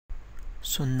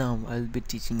So now I'll be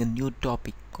teaching a new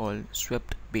topic called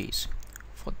swept base.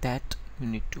 For that you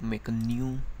need to make a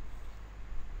new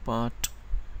part.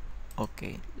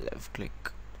 Okay, left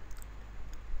click.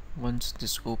 Once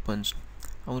this opens,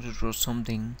 I want to draw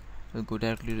something. I'll go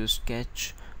directly to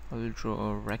sketch. I will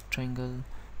draw a rectangle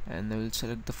and I will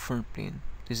select the front plane.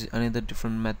 This is another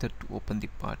different method to open the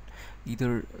part.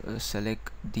 Either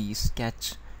select the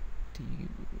sketch,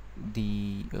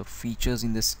 the features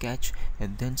in the sketch,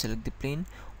 and then select the plane,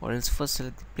 or else first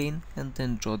select the plane and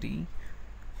then draw the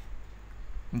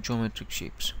geometric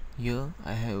shapes. Here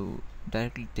I have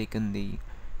directly taken the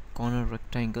corner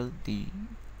rectangle, the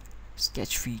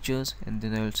sketch features, and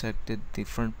then I will select the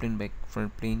front plane, back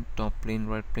front plane, top plane,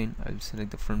 right plane. I will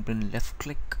select the front plane, left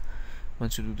click.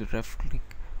 Once you do the left click,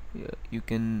 you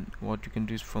can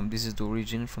do is from this is the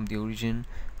origin. From the origin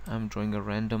I'm drawing a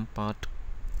random part,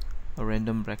 a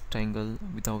random rectangle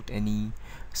without any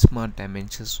smart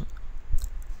dimensions.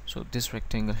 So this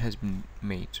rectangle has been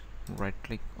made. Right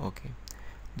click. Okay,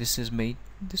 this was made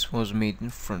in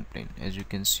front plane. As you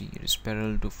can see, it is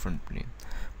parallel to front plane.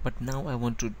 But now I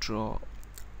want to draw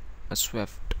a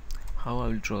swept. How I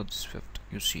will draw the swept?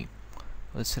 You see,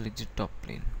 I'll select the top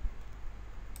plane.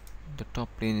 The top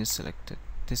plane is selected.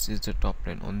 This is the top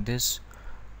plane. On this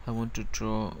I want to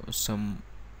draw some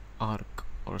arc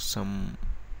or some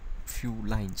few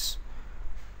lines.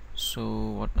 So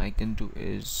what I can do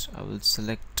is I will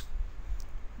select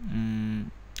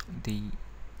the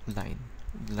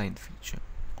line feature.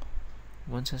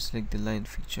 Once I select the line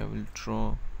feature, I will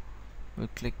draw. Will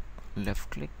click left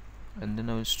click, and then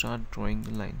I will start drawing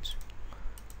the lines.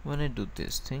 When I do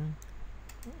this thing,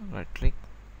 right click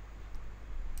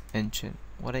and check,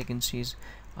 what I can see is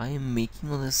I am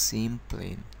making on the same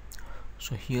plane.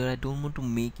 So here I don't want to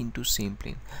make into same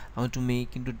plane, I want to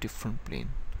make into different plane.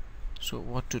 So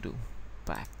what to do?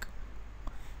 Back,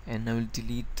 and I will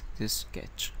delete this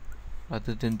sketch.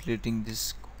 Rather than deleting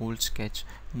this whole sketch,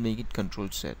 make it Control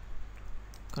Z.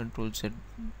 Control Z.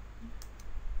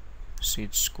 See,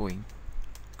 it's going.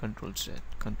 Control Z.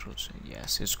 Control Z.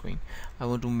 Yes, it's going. I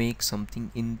want to make something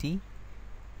in the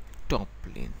top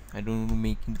plane. I don't want to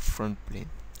make in the front plane.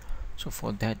 So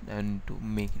for that I need to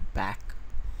make it back.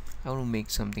 I want to make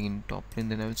something in top plane.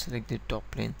 Then I will select the top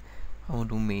plane. I want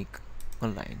to make a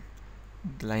line.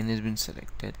 The line has been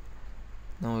selected.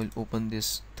 Now I will open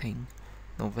this thing.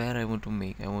 Now where I want to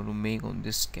make? I want to make on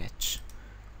this sketch.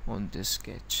 On this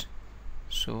sketch.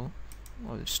 So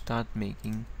I will start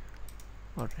making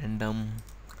a random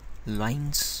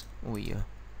lines over here.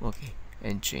 Okay,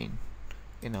 and chain.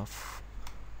 Enough.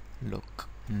 Look,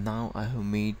 now I have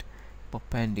made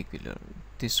perpendicular.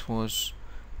 This was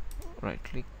right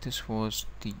click. This was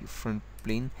the front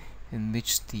plane in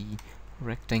which the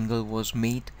rectangle was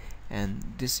made,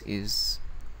 and this is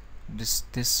this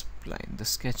spline. The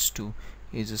sketch 2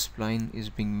 is a spline is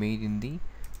being made in the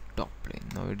top plane.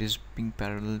 Now it is being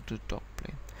parallel to top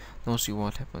plane. Now see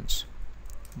what happens.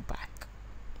 Back.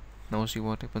 Now see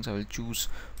what happens. I will choose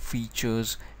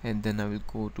features and then I will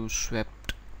go to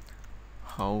swept.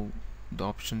 How the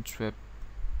option swept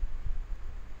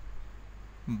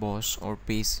boss or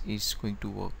base is going to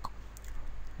work.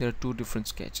 There are two different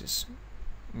sketches.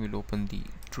 We'll open the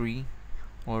tree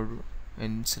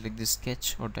and select the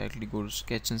sketch, or directly go to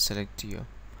sketch and select here.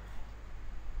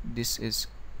 This is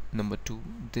number 2,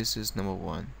 this is number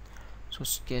 1. So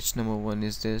sketch number 1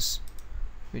 is this,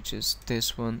 which is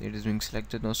this one. It is being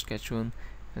selected. Now sketch 1,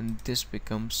 and this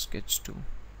becomes sketch 2.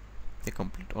 They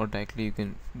complete. Or directly you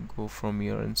can go from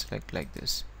here and select like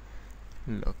this.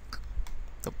 Look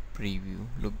the preview.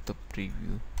 Look the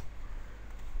preview.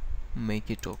 Make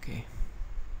it okay.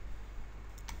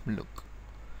 Look,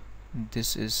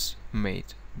 this is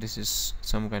made. This is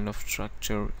some kind of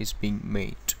structure is being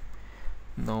made.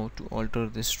 Now to alter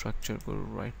this structure, go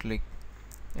right click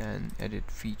and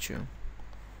edit feature.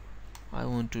 I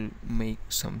want to make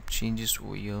some changes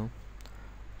over here.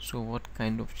 So what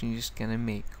kind of changes can I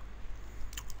make?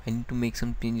 I need to make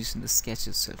some changes in the sketch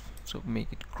itself. So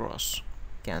make it cross,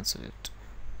 cancel it,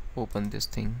 open this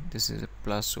thing. This is a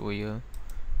plus over here.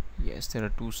 Yes, there are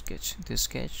two sketch, this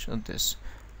sketch or this.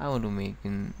 I want to make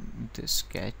in this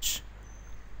sketch.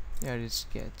 Edit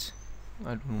sketch.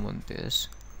 I don't want this.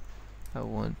 I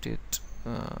want it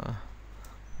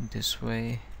this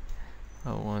way.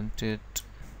 I want it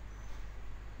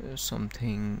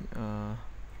something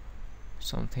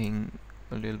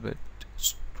a little bit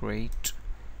straight,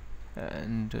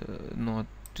 and not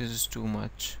this is too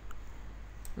much.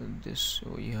 This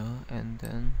over here, and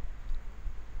then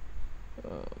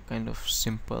kind of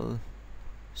simple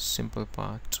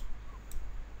part.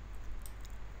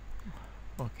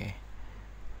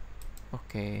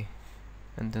 Okay,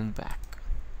 and then back.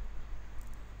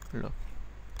 Look,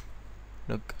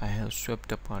 I have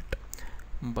swept apart.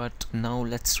 But now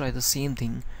let's try the same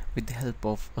thing with the help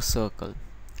of a circle.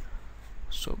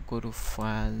 So go to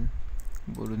file,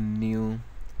 go to new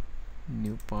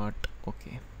part.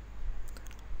 Okay,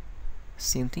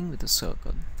 same thing with the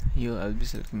circle. Here I'll be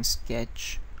selecting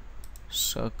sketch,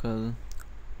 circle,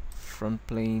 front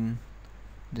plane.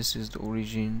 This is the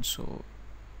origin, so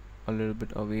a little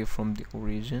bit away from the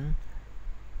origin,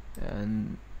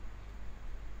 and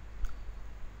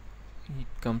it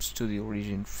comes to the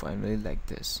origin finally like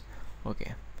this.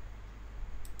 Okay,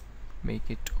 make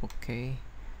it okay,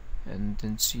 and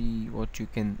then see what you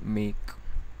can make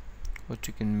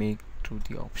through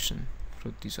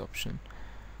this option.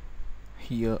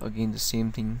 Here again the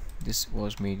same thing. This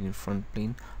was made in front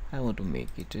plane. I want to make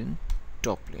it in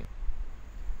top plane.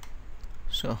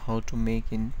 So how to make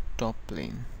in top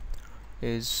plane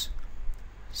is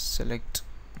select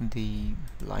the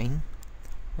line.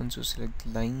 Once you select the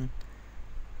line,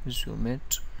 zoom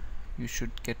it. You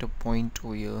should get a point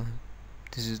over here.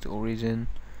 This is the origin,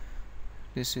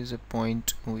 this is a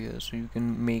point over here, so you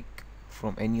can make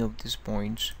from any of these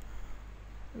points.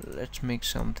 Let's make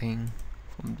something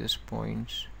from this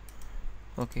point.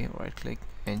 Okay, right click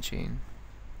and chain.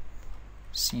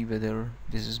 See whether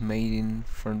this is made in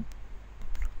front.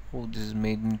 Oh, this is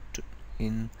made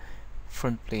in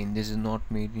front plane. This is not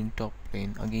made in top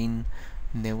plane. Again,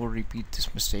 never repeat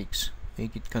these mistakes.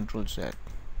 Make it Ctrl Z.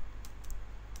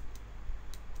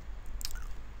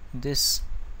 This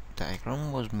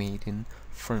diagram was made in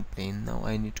front plane. Now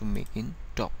I need to make in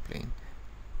top plane,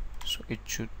 so it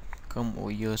should come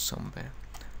over here somewhere.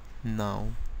 Now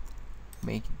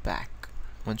make it back.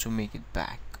 Once you make it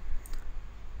back,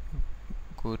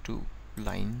 go to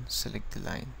line, select the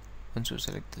line. Once you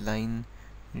select the line,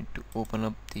 you need to open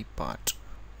up the part.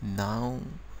 Now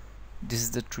this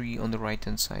is the tree on the right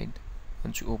hand side.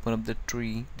 Once you open up the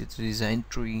tree, the design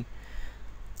tree,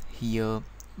 here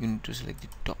you need to select the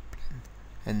top plane,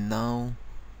 and now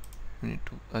you need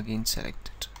to again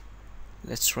select it.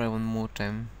 Let's try one more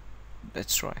time.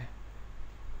 Let's try.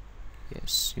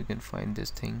 Yes, you can find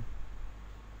this thing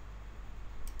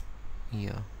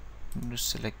here. You need to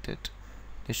select it.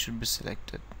 This should be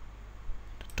selected.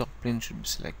 The top plane should be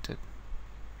selected.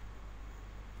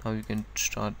 Now you can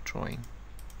start drawing.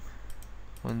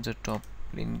 Once the top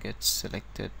plane gets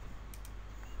selected,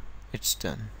 it's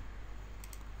done.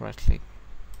 Right click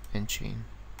and chain.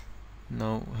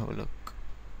 Now have a look.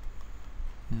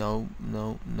 No.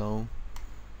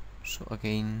 So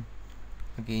again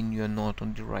you are not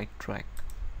on the right track.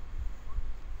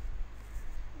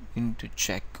 You need to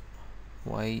check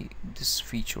why this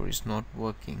feature is not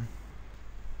working.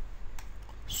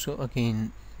 So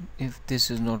again, if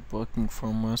this is not working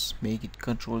from us, make it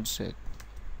Ctrl Z.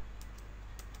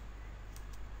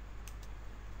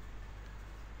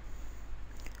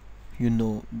 You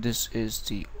know this is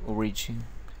the origin,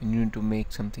 and you need to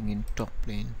make something in top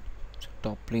plane. So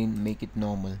top plane, make it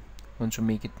normal. Once you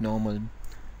make it normal,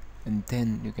 and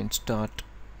then you can start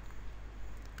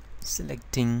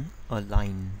selecting a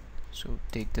line. So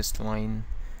take this line,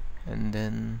 and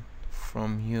then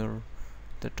from here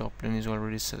the top plane is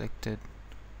already selected.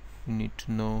 You need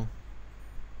to know,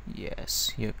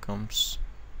 yes, here comes,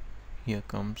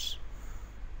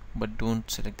 but don't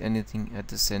select anything at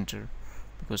the center,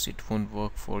 because it won't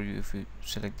work for you if you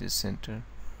select this center.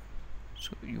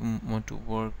 So you want to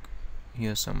work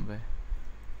here somewhere.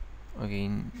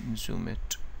 Again, zoom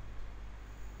it.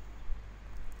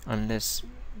 Unless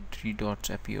 3 dots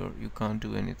appear, you can't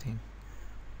do anything.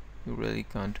 You really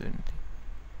can't do anything.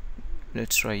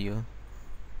 Let's try here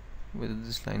whether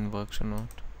this line works or not.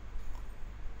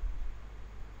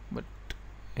 But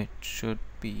it should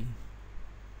be.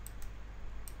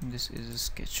 This is a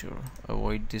sketcher.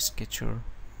 Avoid this sketcher.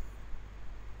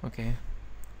 Okay,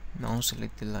 now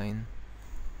select the line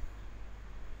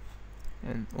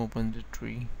and open the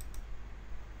tree.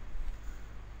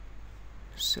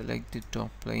 Select the top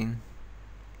plane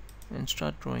and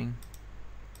start drawing.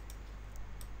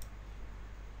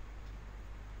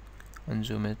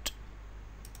 Unzoom it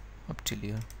up till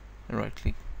here and right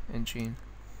click and chain.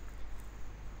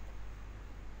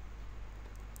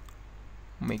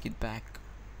 Make it back.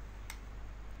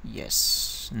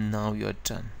 Yes, now you're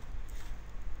done.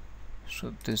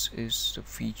 So this is the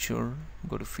feature.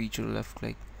 Go to feature, left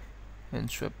click and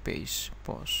swap page,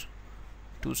 pause.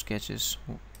 2 sketches.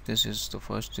 This is the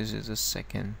first, this is the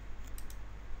second.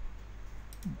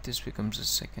 This becomes the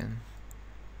second.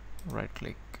 Right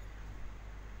click.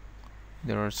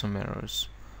 There are some errors.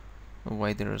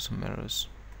 Why there are some errors?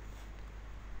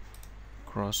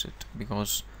 Cross it,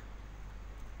 because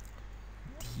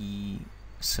the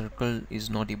circle is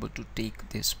not able to take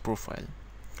this profile,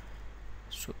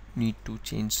 so need to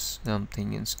change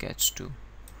something in sketch 2.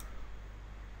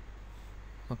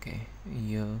 Okay,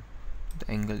 here the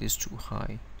angle is too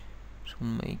high, so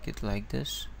make it like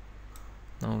this.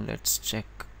 Now let's check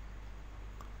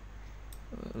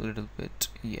a little bit.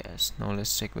 Yes, now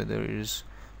let's check whether it is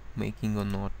making or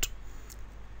not.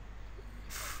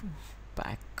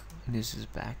 Back, this is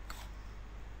back,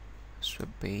 swap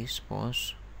base,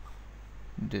 pause,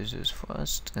 this is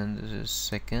first and this is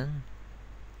second,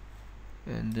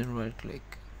 and then right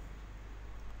click.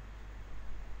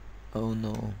 Oh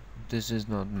no, this is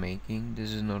not making,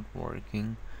 this is not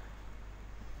working.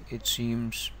 It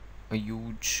seems a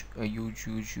huge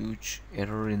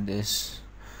error in this.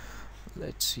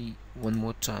 Let's see one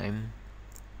more time.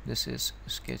 This is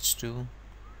sketch 2,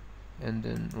 and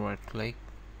then right click,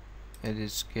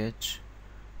 edit sketch,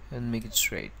 and make it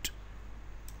straight.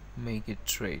 Make it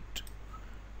straight.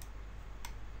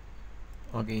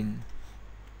 Again,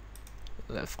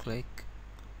 left click,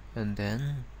 and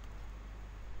then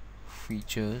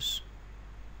features,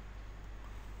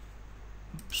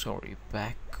 sorry,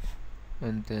 back,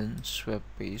 and then swap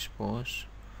base, pause.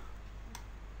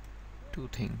 Two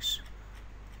things.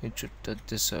 It should touch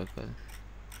this circle.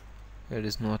 It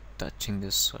is not touching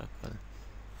this circle.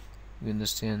 You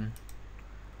understand?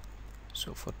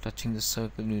 So for touching the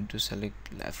circle, you need to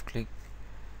select left click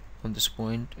on this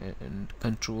point and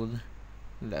control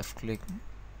left click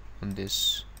on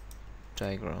this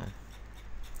diagram.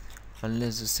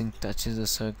 Unless this thing touches the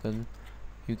circle,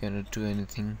 you cannot do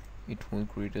anything. It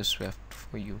won't create a swap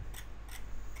for you.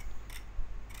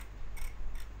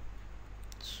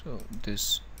 So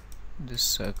this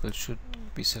circle should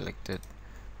be selected.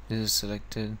 This is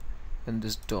selected, and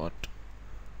this dot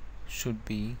should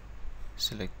be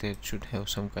selected, should have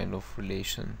some kind of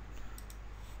relation.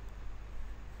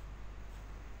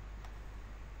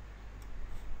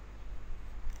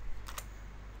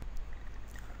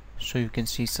 So you can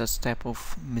see such type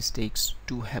of mistakes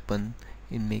do happen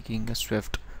in making a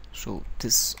Swift. So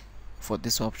for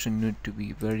this option you need to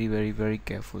be very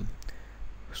careful.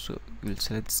 So we'll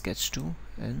select sketch 2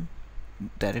 and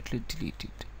directly delete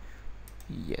it.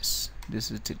 Yes, this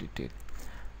is deleted.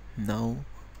 Now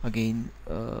again,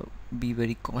 be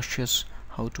very cautious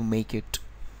how to make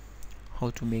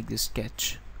this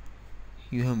sketch.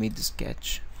 You have made the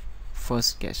sketch, first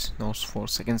sketch. Now for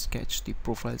second sketch, the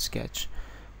profile sketch,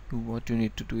 what you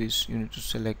need to do is you need to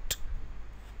select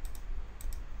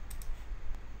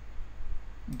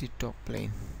the top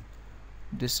plane.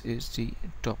 This is the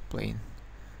top plane.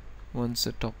 Once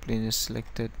the top plane is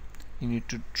selected, you need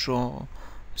to draw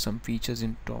some features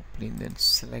in top plane, then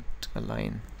select a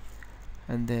line,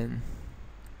 and then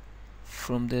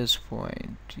from this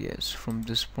point, yes, from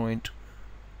this point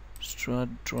start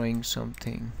drawing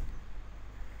something,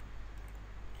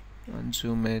 and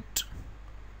zoom it,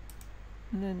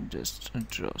 and then just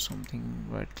draw something,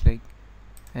 right click,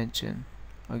 engine.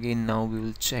 Again, now we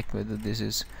will check whether this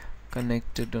is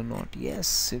connected or not.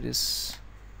 Yes, it is.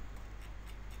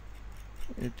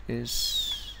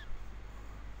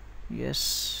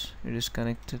 Yes, it is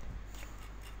connected.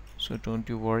 So don't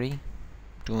you worry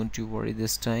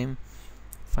this time.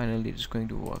 Finally it is going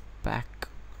to work. Back,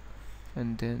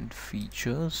 and then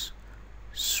features,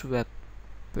 swap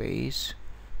base,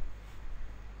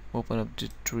 open up the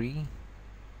tree,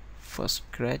 first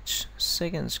sketch,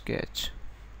 second sketch.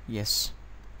 Yes,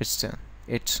 it's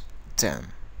done.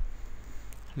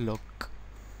 Look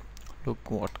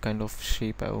what kind of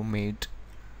shape I have made.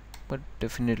 But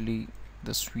definitely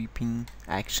the sweeping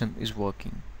action is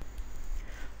working.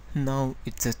 Now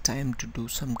it's a time to do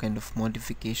some kind of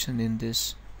modification in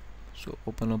this. So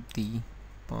open up the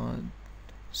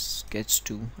sketch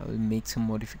 2. I will make some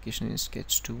modification in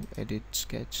sketch 2, edit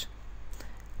sketch,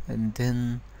 and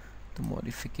then the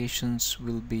modifications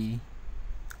will be,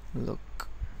 look,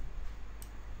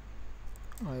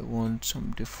 I want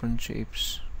some different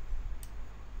shapes.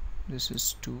 This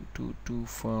is too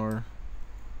far.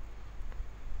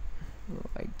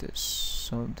 Like this,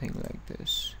 something like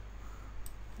this,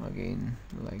 again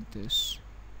like this,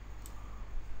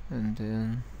 and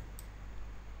then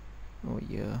oh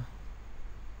yeah,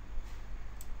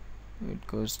 it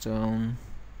goes down,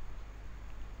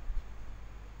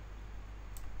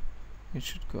 it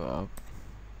should go up.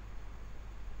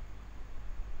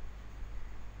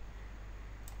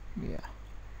 Yeah,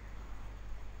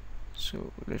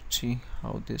 so let's see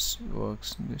how this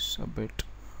works. This a bit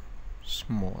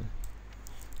small.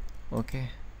 Okay,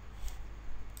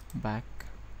 back,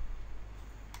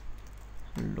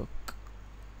 look,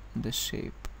 the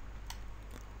shape,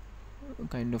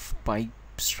 kind of pipe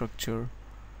structure,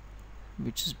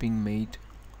 which is being made,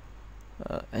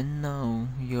 and now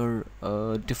here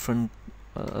different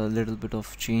a little bit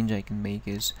of change I can make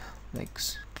is like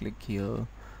click here,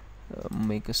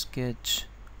 make a sketch,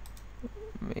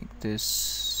 make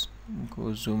this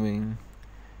go zooming,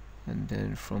 and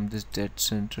then from this dead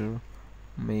center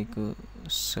make a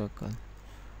circle,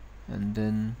 and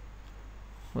then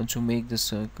once you make the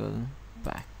circle,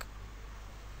 back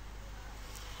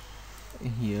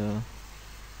here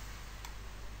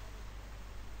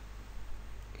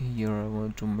I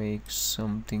want to make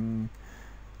something,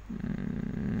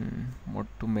 what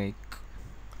to make,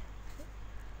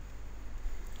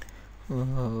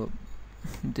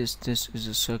 this is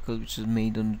a circle which is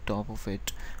made on the top of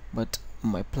it, but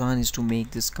my plan is to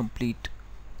make this complete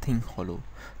thing hollow,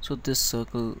 so this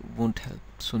circle won't help,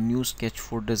 so new sketch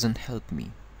 4 doesn't help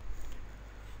me.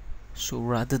 So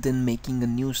rather than making a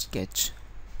new sketch,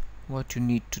 what you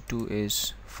need to do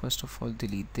is first of all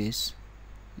delete this,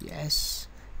 yes,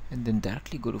 and then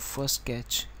directly go to first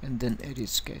sketch and then edit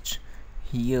sketch.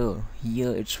 Here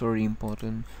it's very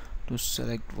important to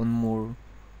select one more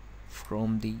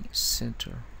from the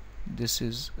center. This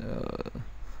is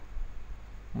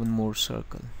one more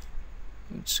circle,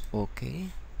 it's okay,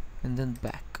 and then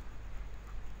back.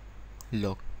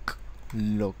 Look,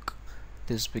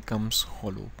 this becomes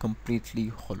hollow, completely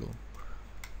hollow.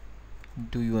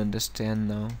 Do you understand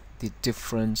now the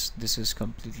difference? This is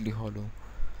completely hollow.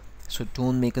 So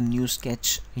don't make a new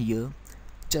sketch here,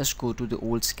 just go to the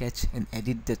old sketch and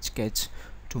edit that sketch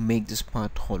to make this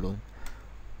part hollow.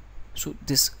 So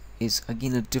this is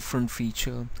again a different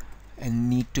feature, and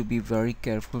need to be very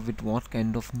careful with what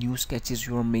kind of new sketches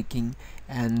you are making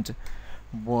and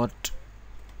what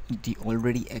the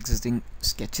already existing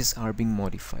sketches are being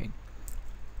modified.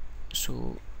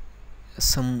 So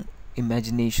some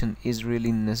imagination is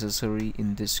really necessary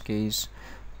in this case,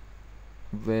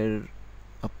 where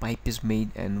a pipe is made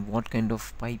and what kind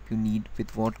of pipe you need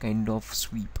with what kind of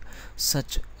sweep.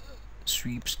 Such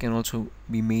sweeps can also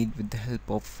be made with the help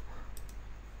of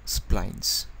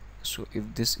splines. So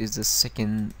if this is the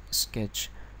second sketch,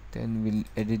 then we'll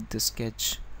edit the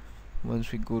sketch.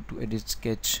 Once we go to edit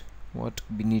sketch, what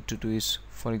we need to do is,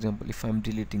 for example, if I'm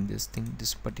deleting this thing,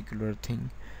 this particular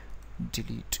thing,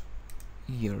 delete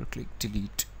here, click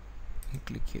delete,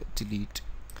 click here, delete,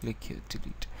 click here,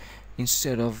 delete.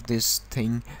 Instead of this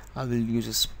thing, I will use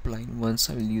a spline. Once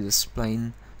I will use a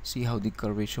spline, see how the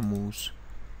curvature moves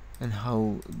and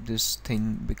how this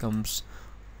thing becomes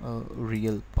a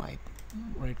real pipe.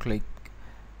 Right click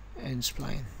and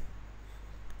spline.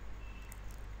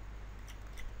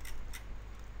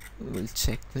 We'll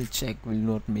check, we'll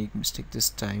not make mistake this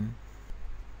time.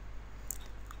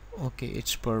 Okay,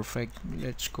 it's perfect.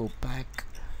 Let's go back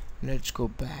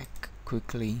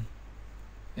quickly,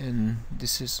 and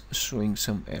this is showing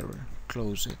some error.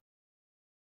 Close it.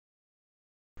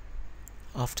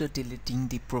 After deleting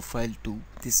the profile 2,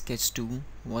 the sketch 2,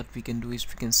 what we can do is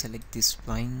we can select this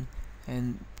spline,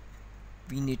 and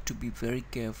we need to be very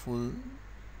careful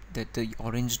that the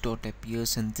orange dot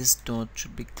appears, and this dot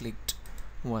should be clicked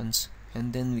once,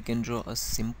 and then we can draw a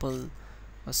simple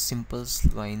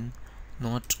spline,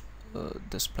 not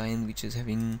the spline which is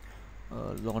having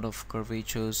a lot of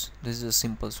curvatures. This is a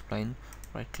simple spline.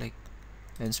 Right click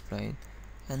and spline,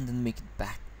 and then make it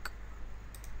back.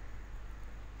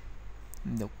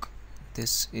 Look,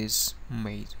 this is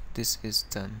made, this is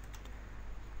done.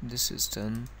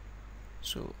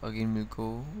 So again we'll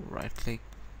go right click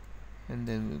and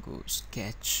then we'll go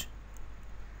sketch.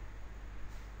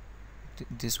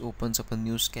 This opens up a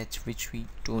new sketch which we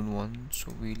don't want,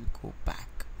 so we'll go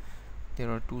back.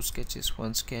 There are two sketches,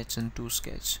 one sketch and two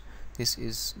sketch. This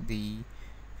is the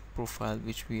profile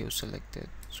which we have selected,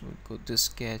 so we'll go this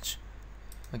sketch,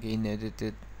 again edit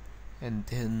it, and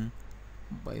then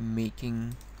by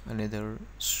making another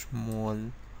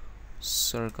small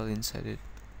circle inside it,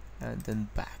 and then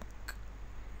back.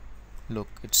 Look,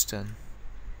 it's done.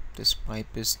 This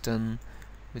pipe is done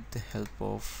with the help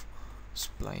of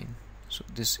spline. So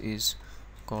this is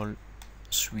called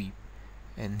sweep,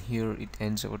 and here it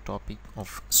ends our topic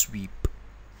of sweep.